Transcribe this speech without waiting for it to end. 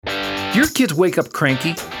your kids wake up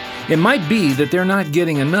cranky? It might be that they're not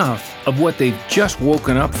getting enough of what they've just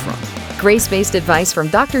woken up from. Grace-based advice from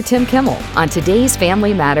Dr. Tim Kimmel on today's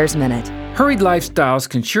Family Matters Minute. Hurried lifestyles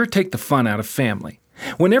can sure take the fun out of family.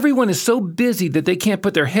 When everyone is so busy that they can't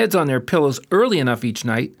put their heads on their pillows early enough each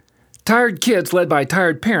night, tired kids led by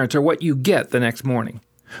tired parents are what you get the next morning.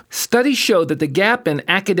 Studies show that the gap in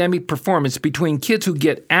academic performance between kids who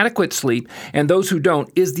get adequate sleep and those who don't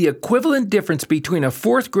is the equivalent difference between a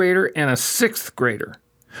fourth grader and a sixth grader.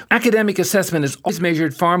 Academic assessment is always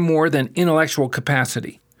measured far more than intellectual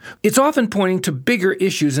capacity. It's often pointing to bigger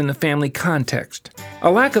issues in the family context. A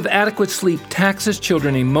lack of adequate sleep taxes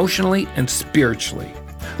children emotionally and spiritually.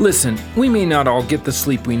 Listen, we may not all get the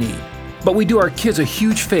sleep we need, but we do our kids a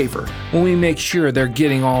huge favor when we make sure they're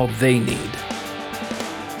getting all they need.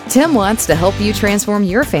 Tim wants to help you transform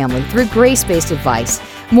your family through grace-based advice.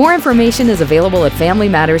 More information is available at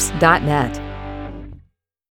FamilyMatters.net.